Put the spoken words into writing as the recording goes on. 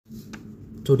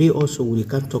Today also we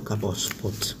can talk about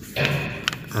sport.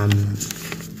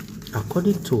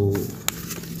 According to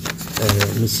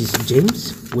Mrs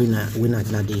James, winner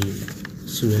the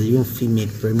Sierra Leone Female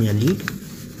Premier League,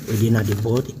 within the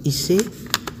board, he say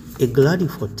a glad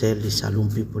for tell the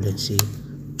saloon people and say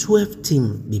 12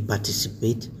 teams be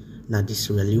participate na the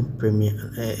Sierra Leone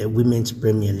Women's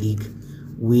Premier League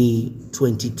we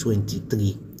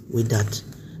 2023. With that,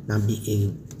 now be a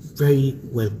very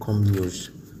welcome news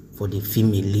for the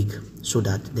female league, so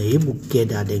that they able to get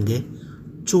that and get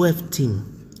 12 teams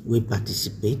will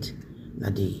participate na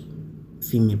the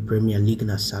female Premier League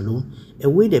na saloon,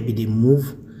 and where they be the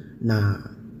move na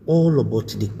all about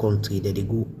the country, that they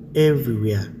go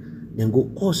everywhere, then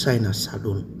go outside na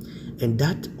saloon, and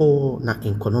that all na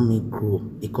economic growth,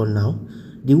 because now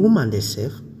the woman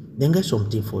themselves then get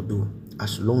something for do.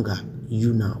 As long as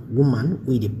you now woman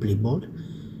with the play ball,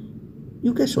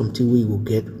 you get something we will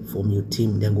get from your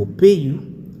team, then go pay you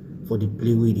for the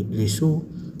play with the play. So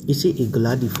you say a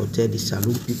glad for tell the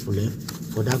saloon people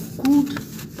for that good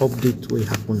update will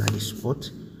happen at the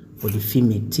sport for the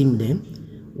female team. Then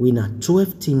we na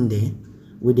 12 team there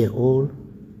where they all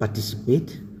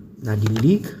participate na the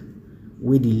league,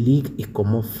 with the league a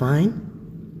common fine.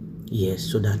 Yes,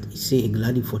 so that you say a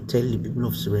glad for tell the people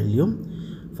of Sierra Leone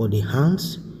for the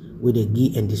hands with the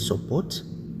give and the support,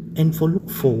 and for look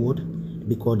forward,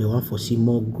 because they want to see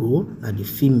more growth at the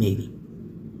female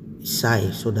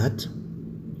side, so that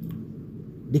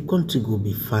the country will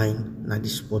be fine at the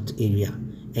sport area.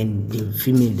 And the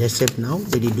female themselves now,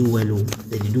 they do well.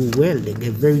 They do well. They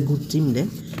get very good team there.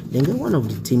 They get one of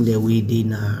the team that we did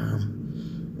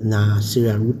na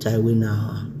Sierra Ruta when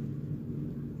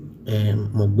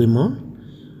Mogbemo.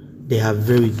 They are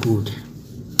very good.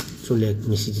 So like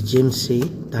Mrs James say,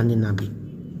 that na be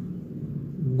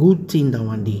good thing that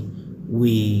one day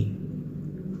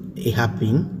it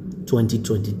happen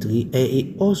 2023.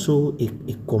 It also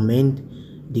commend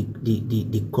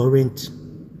the current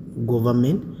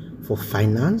government for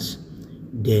finance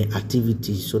their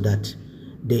activities, so that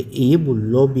they able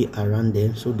lobby around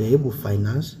them, so they able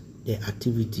finance their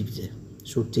activities there.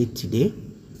 So today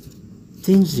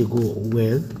things they go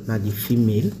well now the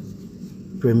female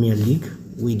Premier League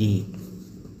with the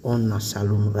on a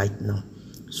saloon right now.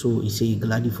 So he say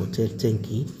glad for thank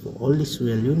you for all the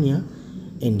Sierra Leonean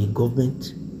and the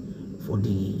government for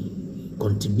the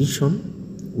contribution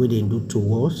we they do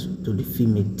towards to the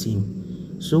female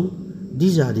team. So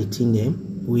these are the things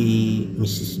we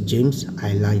Mrs James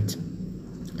highlight.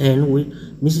 And with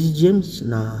Mrs James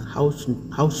na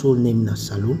household name na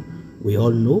saloon, we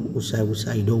all know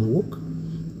Usai don't work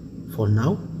for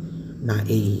now. Na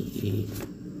a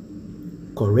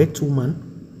correct woman,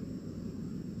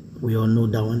 we all know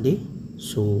that one day.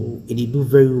 So it do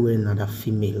very well na the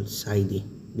female side,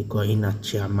 because in a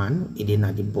chairman, it in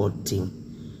a the board team.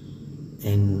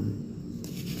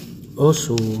 And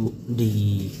also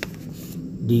the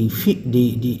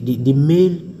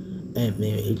male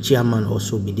chairman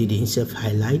also be did himself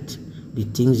highlight the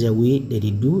things that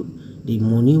they do, the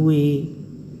money way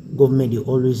government they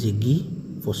always give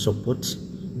for support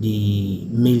the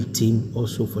male team,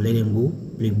 also for let them go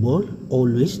play ball.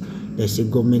 Always they say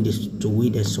government is to way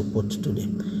their support to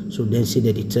them. So then say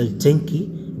that they tell thank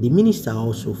you the minister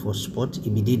also for sport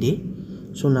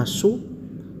ibidede. So now so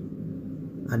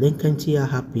and then can't hear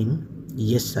happen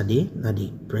yesterday at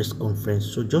the press conference.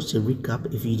 So just a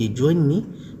recap, if you did join me,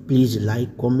 please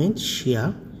like, comment,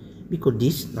 share, because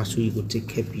this that's how you go take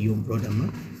care of your brother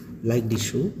man. Like the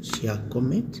show, share,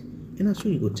 comment, and that's how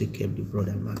you go take care of the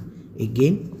brother man.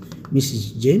 Again,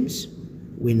 Mrs James,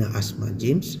 winner Asma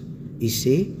James, he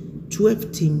say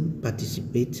 12 teams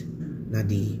participate na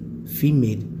the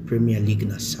female Premier League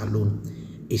na saloon.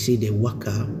 He say they work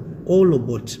all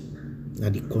about na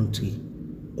the country,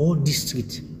 all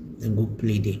district, and go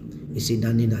play there. He said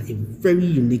that is a very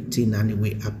unique thing and it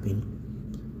will happen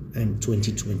in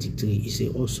 2023. He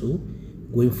said also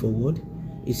going forward,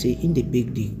 he said in the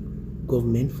big the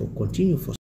government for continue for